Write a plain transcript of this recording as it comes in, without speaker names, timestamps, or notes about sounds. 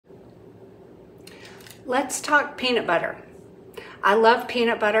let's talk peanut butter. I love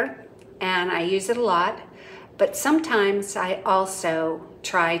peanut butter and I use it a lot, but sometimes I also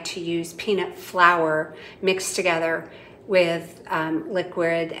try to use peanut flour mixed together with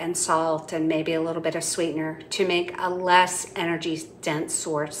liquid and salt and maybe a little bit of sweetener to make a less energy dense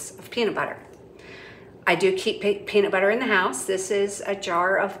source of peanut butter. I do keep peanut butter in the house. This is a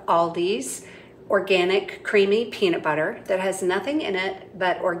jar of Aldi's organic creamy peanut butter that has nothing in it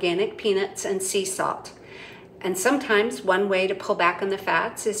but organic peanuts and sea salt. And sometimes one way to pull back on the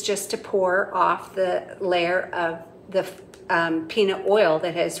fats is just to pour off the layer of the peanut oil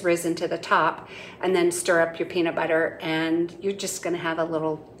that has risen to the top and then stir up your peanut butter, and you're just going to have a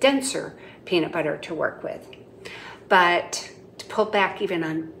little denser peanut butter to work with. But to pull back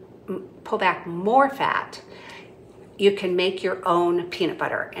more fat, you can make your own peanut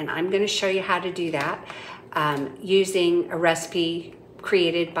butter, and I'm going to show you how to do that using a recipe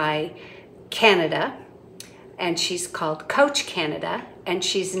created by Canada, and she's called Coach Canada, and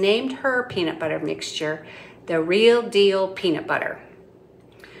she's named her peanut butter mixture the Real Deal Peanut Butter.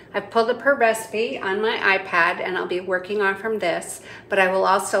 I've pulled up her recipe on my iPad and I'll be working on from this, but I will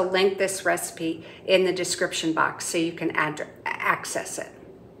also link this recipe in the description box so you can access it.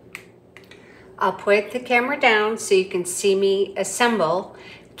 I'll put the camera down so you can see me assemble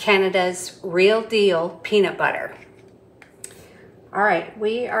Canada's Real Deal Peanut Butter. All right,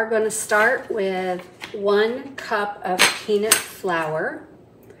 we are going to start with 1 cup of peanut flour.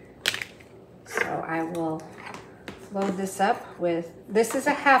 So I will load this up with, this is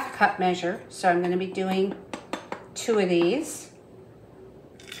a 1/2 cup measure, so I'm going to be doing 2 of these.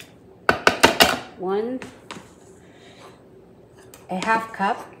 1 1/2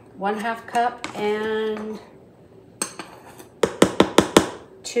 cup, 1/2 cup, and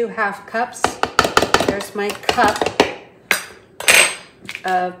 2 1/2 cups. There's my cup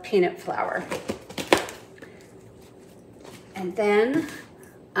of peanut flour. And then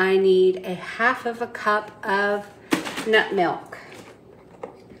I need a 1/2 cup of nut milk.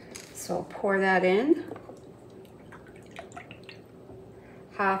 So I'll pour that in.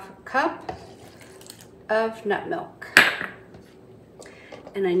 1/2 cup of nut milk.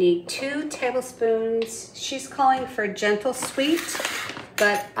 And I need 2 tablespoons. She's calling for gentle sweet,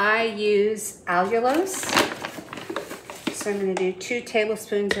 but I use allulose. So I'm going to do 2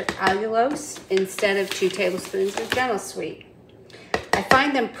 tablespoons of allulose instead of 2 tablespoons of gentle sweet. I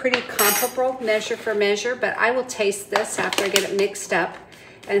find them pretty comparable measure for measure, but I will taste this after I get it mixed up.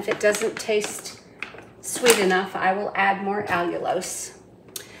 And if it doesn't taste sweet enough, I will add more allulose.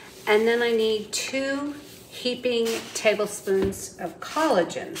 And then I need 2 heaping tablespoons of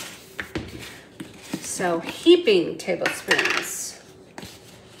collagen. So heaping tablespoons.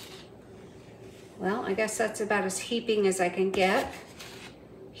 Well, I guess that's about as heaping as I can get.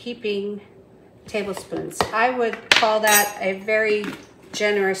 Heaping tablespoons. I would call that a very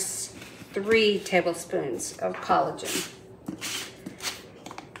generous 3 tablespoons of collagen.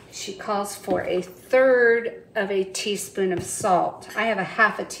 She calls for a 1/3 of a teaspoon of salt. I have a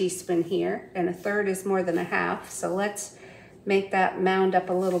 1/2 teaspoon here, and a 1/3 is more than a 1/2. So let's make that mound up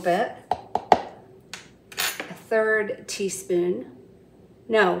a little bit. A 1/3 teaspoon.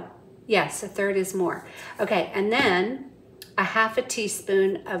 No, yes, a 1/3 is more. Okay, and then a 1/2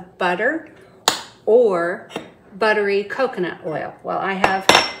 teaspoon of butter or buttery coconut oil. Well, I have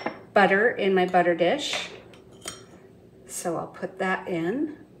butter in my butter dish, so I'll put that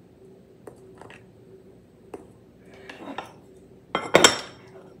in.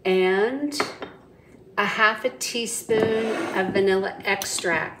 And a 1/2 teaspoon of vanilla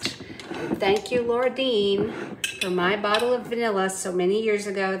extract. And thank you, Laura Dean, for my bottle of vanilla so many years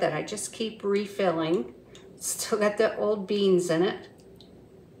ago that I just keep refilling. Still got the old beans in it.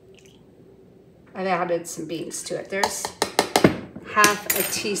 I've added some beans to it. There's 1/2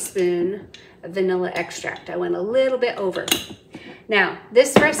 teaspoon of vanilla extract. I went a little bit over. Now,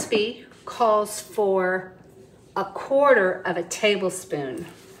 this recipe calls for a 1/4 of a tablespoon.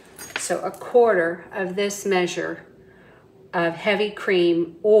 So a 1/4 of this measure of heavy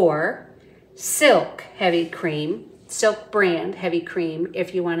cream or Silk heavy cream, Silk brand heavy cream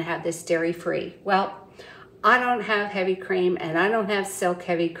if you want to have this dairy-free. Well, I don't have heavy cream and I don't have Silk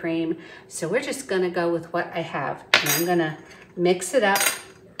heavy cream, so we're just going to go with what I have. And I'm going to mix it up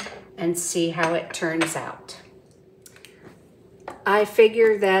and see how it turns out. I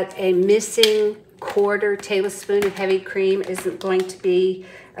figure that a missing 1/4 tablespoon of heavy cream isn't going to be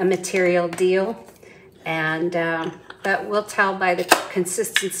a material deal, and but we'll tell by the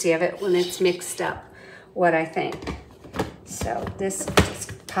consistency of it when it's mixed up what I think. So this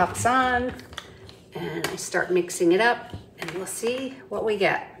just pops on, and I start mixing it up, and we'll see what we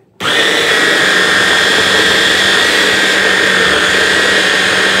get.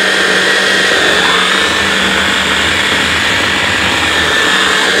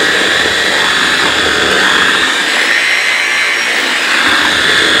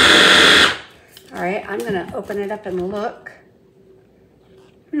 I'm gonna open it up and look.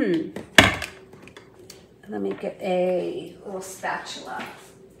 Let me get a little spatula.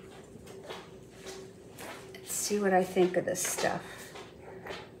 Let's see what I think of this stuff.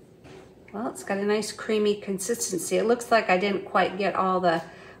 Well, it's got a nice creamy consistency. It looks like I didn't quite get all the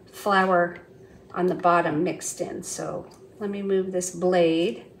flour on the bottom mixed in. So let me move this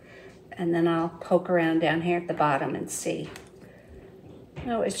blade and then I'll poke around down here at the bottom and see.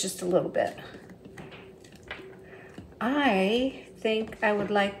 No, it's just a little bit. I think I would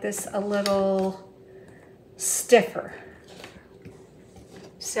like this a little stiffer.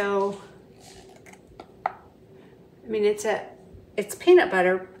 So, I mean, it's peanut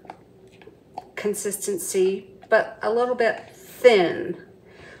butter consistency, but a little bit thin.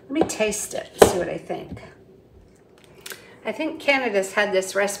 Let me taste it, see what I think. I think Canada's had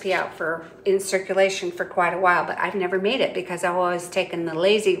this recipe out in circulation for quite a while, but I've never made it because I've always taken the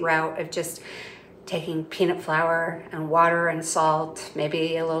lazy route of just taking peanut flour and water and salt,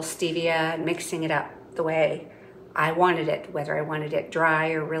 maybe a little stevia, and mixing it up the way I wanted it, whether I wanted it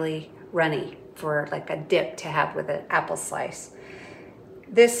dry or really runny for like a dip to have with an apple slice.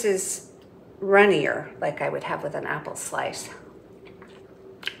 This is runnier, like I would have with an apple slice.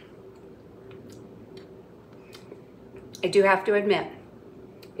 I do have to admit,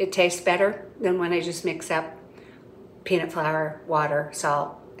 it tastes better than when I just mix up peanut flour, water,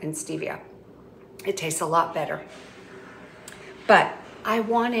 salt, and stevia. It tastes a lot better. But I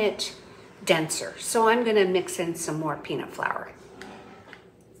want it denser, so I'm gonna mix in some more peanut flour.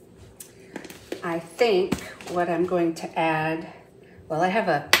 I think what I'm going to add, well, I have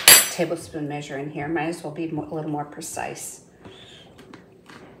a tablespoon measure in here. Might as well be a little more precise.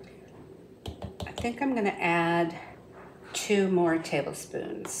 I think I'm gonna add 2 more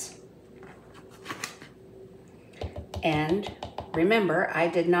tablespoons. And remember, I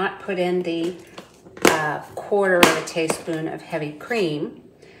did not put in the 1/4 of a teaspoon of heavy cream,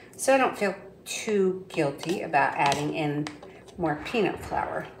 so I don't feel too guilty about adding in more peanut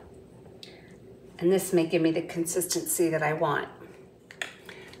flour. And this may give me the consistency that I want.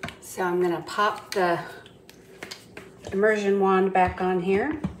 So I'm gonna pop the immersion wand back on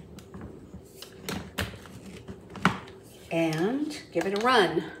here and give it a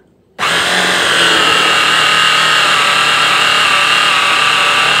run.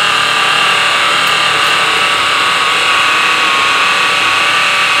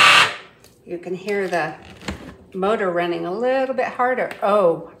 You can hear the motor running a little bit harder.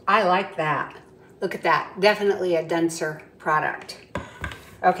 Oh, I like that. Look at that, definitely a denser product.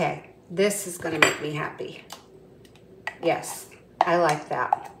 Okay, this is gonna make me happy. Yes, I like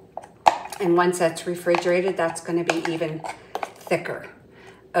that. And once that's refrigerated, that's gonna be even thicker.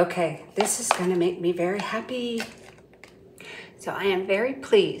 Okay, this is gonna make me very happy. So I am very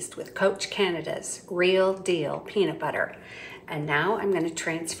pleased with Coach Canada's Real Deal peanut butter. And now I'm gonna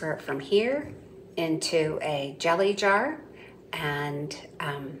transfer it from here into a jelly jar and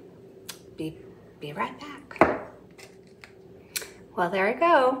be right back. Well, there I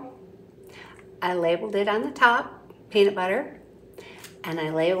go. I labeled it on the top, peanut butter, and I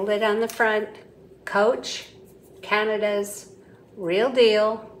labeled it on the front, Coach Canada's Real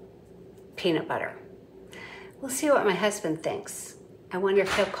Deal peanut butter. We'll see what my husband thinks. I wonder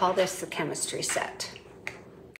if he'll call this the chemistry set.